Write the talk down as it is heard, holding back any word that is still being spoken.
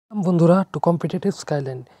বন্ধুরা to competitive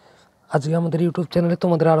skyline আজকে আমাদের ইউটিউব চ্যানেলে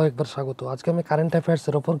তোমাদের আরও একবার স্বাগত। আজকে আমি কারেন্ট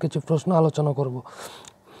অ্যাফেয়ার্সের ওপর কিছু প্রশ্ন আলোচনা করব।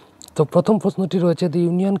 তো প্রথম প্রশ্নটি রয়েছে, the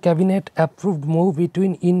union cabinet approved move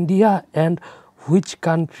between India and which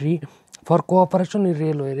country for cooperation in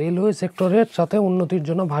railway সেক্টরের সাথে উন্নতির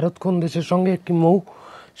জন্য ভারত কোন দেশের সঙ্গে একটি মৌ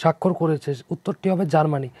স্বাক্ষর করেছে? উত্তরটি হবে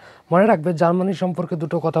জার্মানি। মনে রাখবে, জার্মানি সম্পর্কে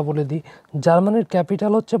দুটো কথা বলে দিই। জার্মানির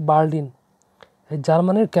ক্যাপিটাল হচ্ছে বার্লিন।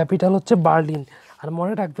 আর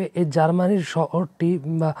মনে রাখবে, এই জার্মানির শহরটি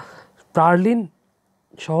বা বার্লিন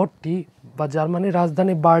শহরটি বা জার্মানির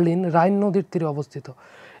রাজধানী বার্লিন রাইন নদীর তীরে অবস্থিত।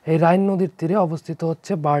 এই রাইন নদীর তীরে অবস্থিত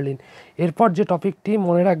হচ্ছে বার্লিন। এরপর যে টপিকটি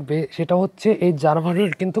মনে রাখবে সেটা হচ্ছে, এই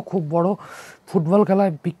জার্মানির কিন্তু খুব বড় ফুটবল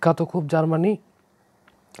খেলায় বিখ্যাত খুব জার্মানি,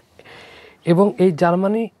 এবং এই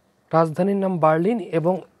জার্মানি রাজধানীর নাম বার্লিন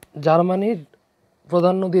এবং জার্মানির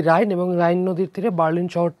প্রধান নদী রাইন এবং রাইন নদীর তীরে বার্লিন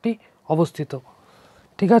শহরটি অবস্থিত।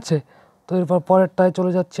 ঠিক আছে, তো এরপর পরেরটায়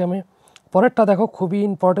চলে যাচ্ছি আমি। পরেরটা দেখো, খুবই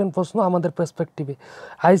ইম্পর্টেন্ট প্রশ্ন আমাদের পার্সপেক্টিভে।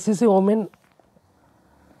 ICC women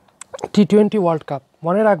T20 world cup,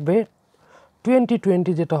 মনে রাখবে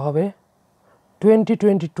 2020 যেটা হবে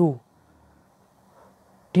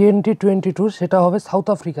 2022 সেটা হবে সাউথ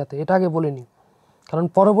আফ্রিকাতে। এটা আগে বলে নিই, কারণ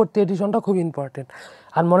পরবর্তী এডিশনটা খুব ইম্পর্টেন্ট।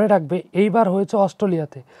 আর মনে রাখবে, এইবার হয়েছে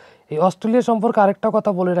অস্ট্রেলিয়াতে। এই অস্ট্রেলিয়া সম্পর্কে আরেকটা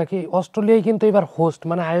কথা বলে রাখি, অস্ট্রেলিয়াই কিন্তু এবার হোস্ট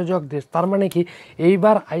মানে আয়োজক দেশ। তার মানে কি,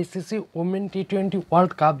 এইবার ICC women T20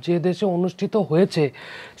 world cup যে দেশে অনুষ্ঠিত হয়েছে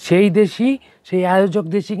সেই দেশই, সেই আয়োজক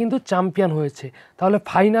দেশই কিন্তু চ্যাম্পিয়ন হয়েছে। তাহলে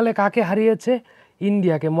ফাইনালে কাকে হারিয়েছে?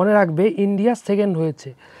 ইন্ডিয়াকে। মনে রাখবে, ইন্ডিয়া সেকেন্ড হয়েছে,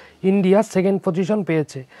 ইন্ডিয়া সেকেন্ড পজিশন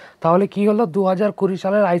পেয়েছে। তাহলে কি হলো, 2020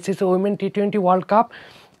 সালের ICC women T20 world cup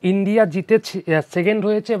India জিতে সেকেন্ড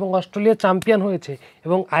হয়েছে এবং অস্ট্রেলিয়া চ্যাম্পিয়ন হয়েছে,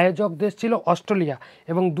 এবং আয়োজক দেশ ছিল অস্ট্রেলিয়া,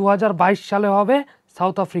 এবং 2022 সালে হবে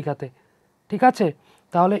সাউথ আফ্রিকাতে। ঠিক আছে,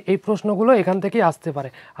 তাহলে এই প্রশ্নগুলো এখান থেকেই আসতে পারে।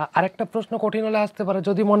 আরেকটা প্রশ্ন কঠিন হলে আসতে পারে,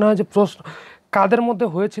 যদি মনে হয় যে প্রশ্ন কাদের মধ্যে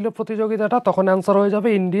হয়েছিল প্রতিযোগিতাটা, তখন অ্যান্সার হয়ে যাবে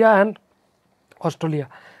ইন্ডিয়া অ্যান্ড অস্ট্রেলিয়া।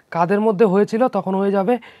 কাদের মধ্যে হয়েছিল, তখন হয়ে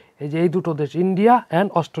যাবে এই যে এই দুটো দেশ, ইন্ডিয়া অ্যান্ড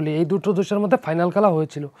অস্ট্রেলিয়া, এই দুটো দেশের মধ্যে ফাইনাল খেলা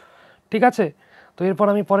হয়েছিল। ঠিক আছে, তো এরপর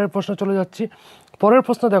আমি পরের প্রশ্ন চলে যাচ্ছি। পরের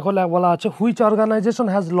প্রশ্ন দেখো, বলা আছে, which organisation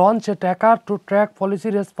has launch A tracker two track policy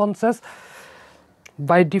responses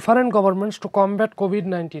by different governments two combat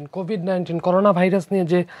COVID-19 corona virus নিয়ে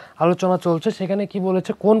যে আলোচনা চলছে, সেখানে কি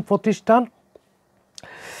বলেছে, কোন প্রতিষ্ঠান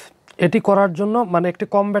এটি করার জন্য, মানে একটি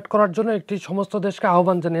কমব্যাট করার জন্য একটি সমস্ত দেশকে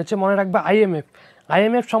আহ্বান জানিয়েছে? মনে রাখবে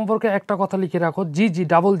আইএমএফ সম্পর্কে একটা কথা লিখে রাখো,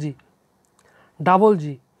 ডাবল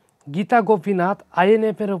জি। গীতা গোপীনাথ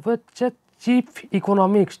আইএমএফের হচ্ছে চিফ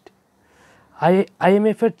ইকোনমিস্ট।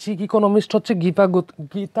 আইএমএফের চিফ ইকোনমিস্ট হচ্ছে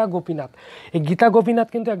গীতা গোপীনাথ। এই গীতা গোপীনাথ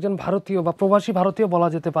কিন্তু একজন ভারতীয় বা প্রবাসী ভারতীয় বলা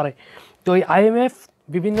যেতে পারে। তো এই আইএমএফ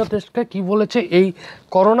বিভিন্ন দেশকে কি বলেছে, এই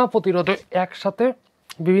করোনা প্রতিরোধে একসাথে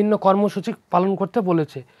বিভিন্ন কর্মসূচি পালন করতে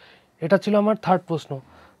বলেছে। এটা ছিল আমার থার্ড প্রশ্ন।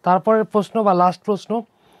 তারপরের প্রশ্ন বা লাস্ট প্রশ্ন,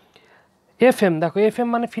 এফএম দেখো, এফএম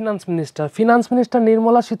মানে finance minister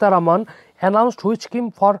Nirmala Sitharaman announced which scheme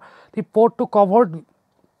for the port to cover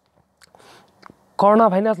corona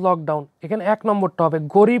virus lockdown. এখানে এক নম্বরটা হবে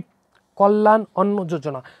গরিব কল্যাণ অন্ন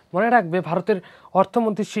যোজনা। মনে রাখবে, ভারতের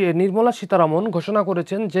অর্থমন্ত্রী নির্মলা সীতারামন ঘোষণা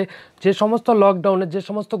করেছেন যে যে সমস্ত লকডাউনে যে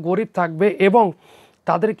সমস্ত গরিব থাকবে এবং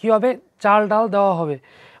তাদের কি হবে, চাল ডাল দেওয়া হবে।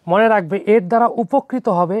 মনে রাখবে, এর দ্বারা উপকৃত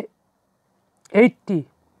হবে 80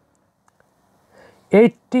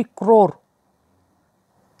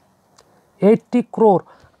 ক্রোর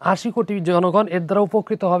 80 কোটি জনগণ এর দ্বারা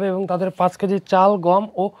উপকৃত হবে, এবং তাদের 5 কেজি চাল, গম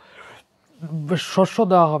ও শস্য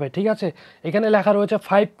দেওয়া হবে। ঠিক আছে, এখানে লেখা রয়েছে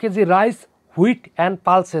 5 KG rice, wheat and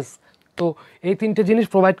pulses. তো এই তিনটে জিনিস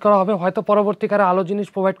প্রোভাইড করা হবে, হয়তো পরবর্তীকালে আলো জিনিস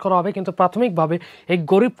প্রোভাইড করা হবে, কিন্তু প্রাথমিকভাবে এই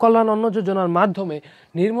গরিব কল্যাণ অন্ন যোজনার মাধ্যমে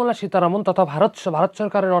নির্মলা সীতারামন তথা ভারত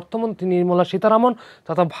সরকারের অর্থমন্ত্রী নির্মলা সীতারামন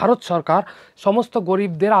তথা ভারত সরকার সমস্ত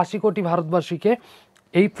গরিবদের 80 কোটি ভারতবাসীকে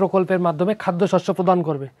এই প্রকল্পের মাধ্যমে খাদ্যশস্য প্রদান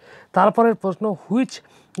করবে। তারপরের প্রশ্ন, হুইচ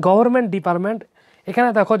গভর্নমেন্ট ডিপার্টমেন্ট, এখানে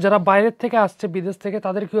দেখো যারা বাইরের থেকে আসছে, বিদেশ থেকে,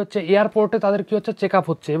 তাদের কি হচ্ছে, এয়ারপোর্টে তাদের কি হচ্ছে, চেক আপ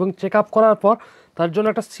হচ্ছে, এবং চেক আপ করার পর তার জন্য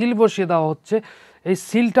একটা সিল বসিয়ে দেওয়া হচ্ছে। এই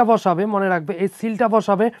সিলটা বসাবে, মনে রাখবে, এই সিলটা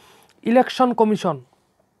বসাবে ইলেকশন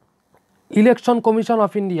কমিশন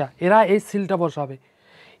অফ ইন্ডিয়া। এরা এই সিলটা বসাবে।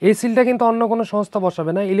 এই সিলটা কিন্তু অন্য কোনো সংস্থা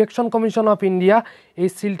বসাবে না, ইলেকশন কমিশন অফ ইন্ডিয়া এই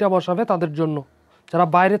সিলটা বসাবে তাদের জন্য, যারা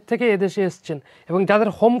বাইরের থেকে এদেশে এসছেন এবং যাদের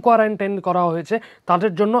হোম কোয়ারেন্টাইন করা হয়েছে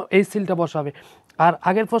তাদের জন্য এই সিলটা বসাবে। আর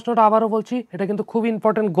আগের প্রশ্নটা আবারও বলছি, এটা কিন্তু খুব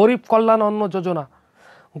ইম্পর্টেন্ট, গরিব কল্যাণ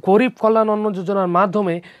অন্ন যোজনার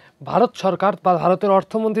মাধ্যমে ভারত সরকার বা ভারতের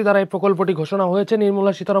অর্থমন্ত্রী দ্বারা এই প্রকল্পটি ঘোষণা হয়েছে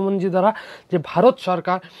নির্মলা সীতারামনজি দ্বারা, যে ভারত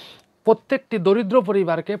সরকার প্রত্যেকটি দরিদ্র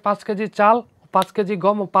পরিবারকে 5 কেজি চাল, 5 কেজি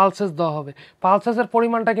গম ও পালসেস দেওয়া হবে। পালসেসের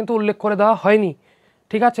পরিমাণটা কিন্তু উল্লেখ করে দেওয়া হয়নি।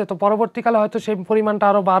 ঠিক আছে, তো পরবর্তীকালে হয়তো সেই পরিমাণটা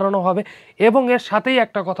আরও বাড়ানো হবে। এবং এর সাথেই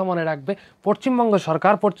একটা কথা মনে রাখবে, পশ্চিমবঙ্গ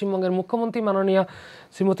সরকার, পশ্চিমবঙ্গের মুখ্যমন্ত্রী মাননীয়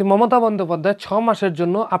শ্রীমতী মমতা বন্দ্যোপাধ্যায় 6 মাসের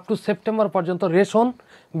জন্য আপ টু সেপ্টেম্বর পর্যন্ত রেশন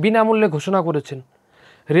বিনামূল্যে ঘোষণা করেছেন।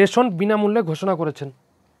 রেশন বিনামূল্যে ঘোষণা করেছেন।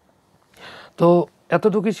 তো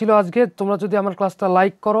এতটুকুই ছিল আজকে। তোমরা যদি আমার ক্লাসটা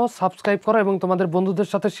লাইক করো, সাবস্ক্রাইব করো এবং তোমাদের বন্ধুদের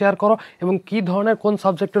সাথে শেয়ার করো, এবং কী ধরনের কোন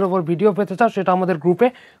সাবজেক্টের ওপর ভিডিও পেতে চাও সেটা আমাদের গ্রুপে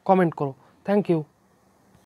কমেন্ট করো। Thank you.